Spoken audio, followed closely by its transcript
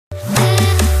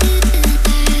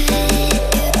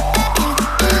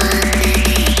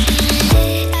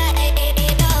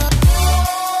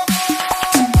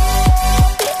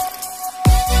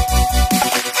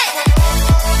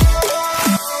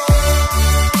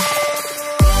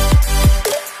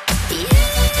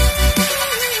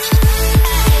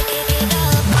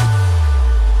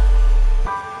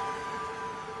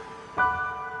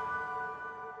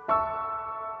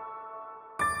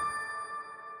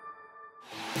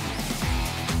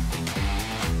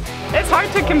It's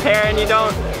hard to compare, and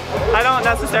I don't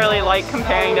necessarily like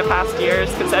comparing to past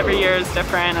years because every year is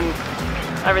different and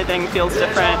everything feels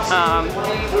different.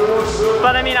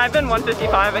 But I mean, I've been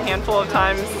 155 a handful of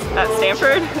times at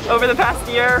Stanford over the past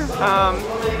year,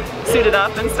 suited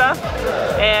up and stuff.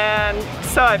 And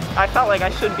so I felt like I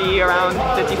should be around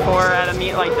 54 at a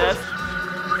meet like this.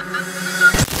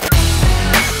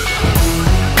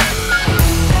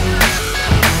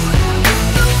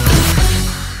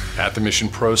 At the Mission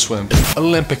Pro Swim,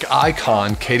 Olympic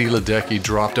icon Katie Ledecky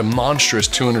dropped a monstrous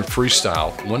 200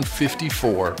 freestyle,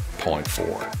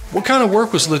 154.4. What kind of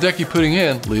work was Ledecky putting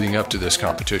in leading up to this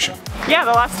competition? Yeah,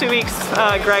 the last 2 weeks,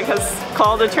 Greg has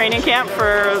called a training camp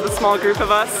for the small group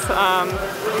of us.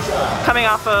 Coming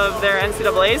off of their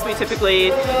NCAAs, we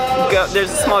typically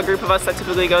there's a small group of us that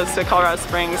typically goes to Colorado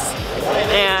Springs.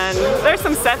 And there's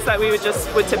some sets that we would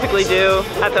typically do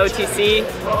at the OTC.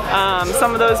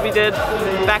 Some of those we did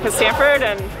back at Stanford,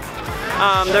 and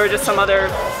there were just some other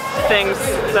things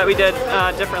that we did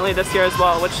differently this year as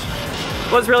well, which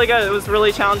was really good. It was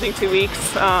really challenging 2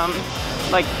 weeks.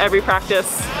 Like every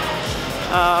practice,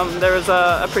 there was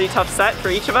a pretty tough set for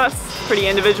each of us, pretty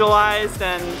individualized,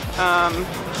 and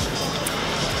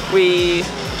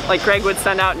like Greg would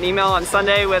send out an email on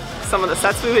Sunday with some of the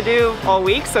sets we would do all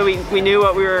week, so we knew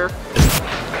what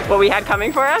we had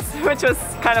coming for us, which was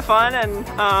kind of fun and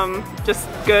just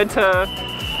good to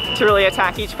really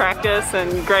attack each practice.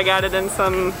 And Greg added in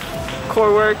some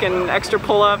core work and extra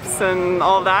pull-ups and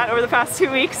all of that over the past 2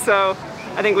 weeks, so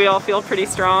I think we all feel pretty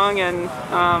strong and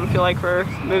feel like we're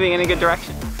moving in a good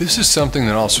direction. This is something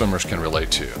that all swimmers can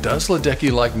relate to. Does Ledecky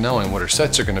like knowing what her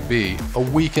sets are going to be a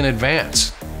week in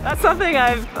advance? That's something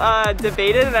I've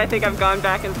debated, and I think I've gone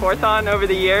back and forth on over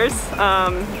the years.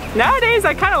 Nowadays,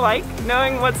 I kind of like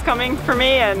knowing what's coming for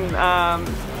me, and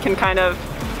can kind of,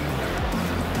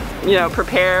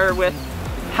 prepare with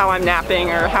how I'm napping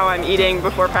or how I'm eating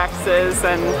before practices,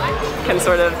 and can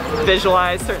sort of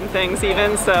visualize certain things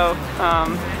even. So,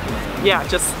 yeah,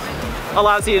 just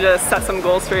allows you to set some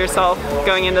goals for yourself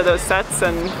going into those sets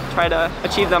and try to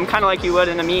achieve them kind of like you would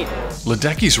in a meet.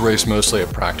 Ledecky's raced mostly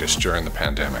at practice during the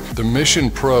pandemic. The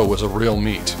Mission Pro was a real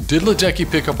meet. Did Ledecky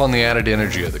pick up on the added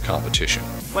energy of the competition?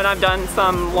 When I've done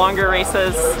some longer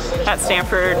races at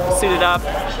Stanford, suited up,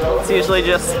 it's usually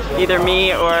just either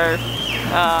me or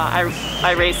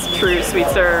I raced True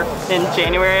Sweetser in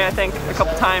January, I think, a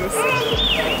couple times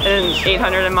in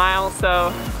 800 miles.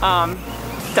 So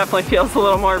definitely feels a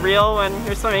little more real when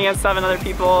you're swimming against 7 other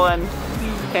people and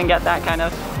can get that kind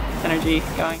of energy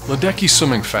going. Ledecky's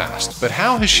swimming fast, but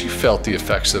how has she felt the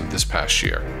effects of this past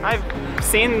year? I've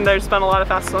seen there's been a lot of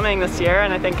fast swimming this year,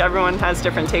 and I think everyone has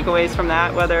different takeaways from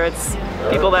that, whether it's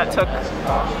people that took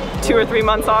 2 or 3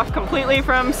 months off completely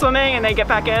from swimming and they get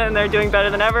back in and they're doing better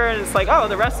than ever, and it's like, oh,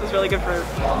 the rest was really good for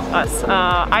us.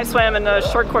 I swam in a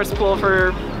short course pool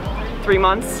for 3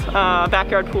 months,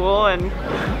 backyard pool, and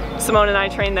Simone and I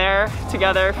trained there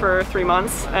together for 3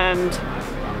 months, and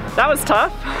that was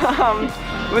tough.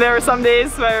 There were some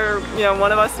days where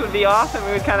one of us would be off and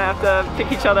we would kind of have to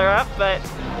pick each other up, but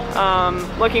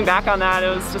looking back on that, it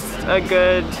was just a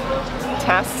good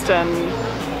test, and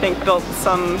I think built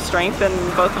some strength in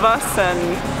both of us,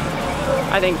 and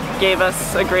I think gave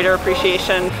us a greater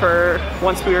appreciation for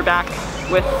once we were back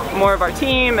with more of our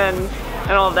team and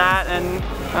all of that, and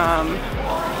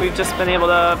we've just been able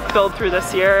to build through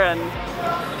this year and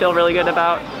feel really good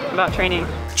about training.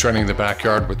 Training in the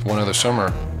backyard with one other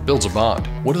swimmer builds a bond.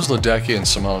 What does Ledecky and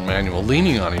Simone Manuel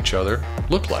leaning on each other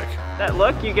look like? That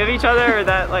look you give each other, or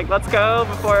that like, let's go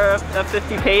before a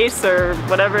 50 pace or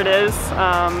whatever it is.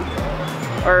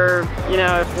 Or,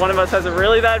 if one of us has a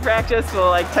really bad practice, we'll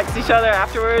like text each other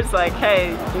afterwards, like,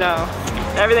 hey,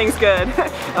 everything's good.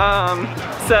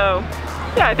 So,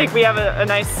 yeah, I think we have a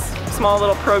nice small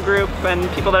little pro group and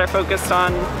people that are focused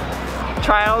on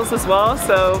trials as well.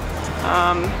 So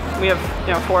we have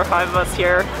 4 or 5 of us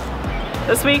here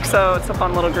this week, so it's a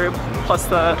fun little group, plus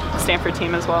the Stanford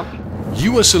team as well.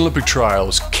 U.S. Olympic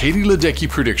Trials Katie Ledecky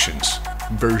Predictions,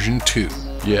 version 2.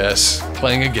 Yes,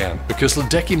 playing again, because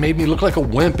Ledecky made me look like a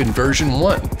wimp in version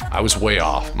 1. I was way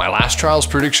off. My last trials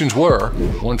predictions were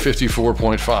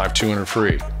 154.5 200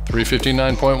 free,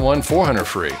 359.1 400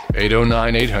 free,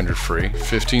 809 800 free,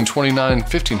 1529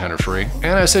 1500 free,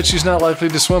 and I said she's not likely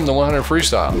to swim the 100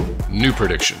 freestyle. New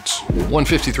predictions: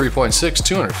 153.6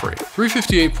 200 free,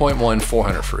 358.1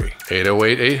 400 free,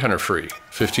 808 800 free,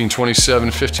 1527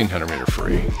 1500 meter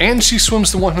free, and she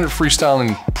swims the 100 freestyle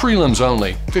in prelims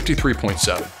only,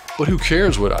 53.7. But who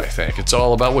cares what I think? It's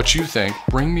all about what you think.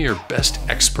 Bring me your best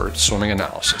expert swimming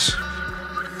analysis.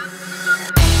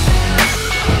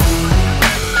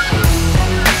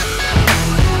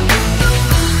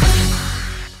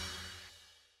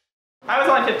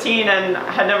 15 and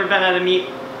had never been at a meet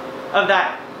of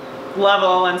that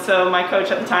level, and so my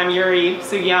coach at the time, Yuri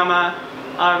Sugiyama,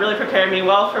 really prepared me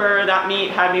well for that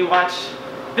meet, had me watch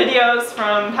videos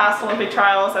from past Olympic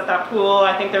trials at that pool.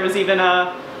 I think there was even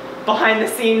a behind the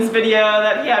scenes video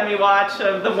that he had me watch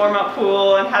of the warm-up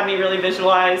pool and had me really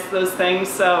visualize those things.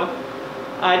 So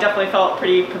I definitely felt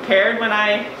pretty prepared when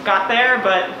I got there,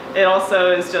 but it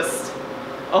also is just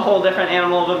a whole different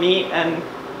animal of a meet, and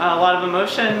a lot of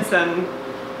emotions and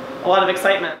a lot of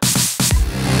excitement.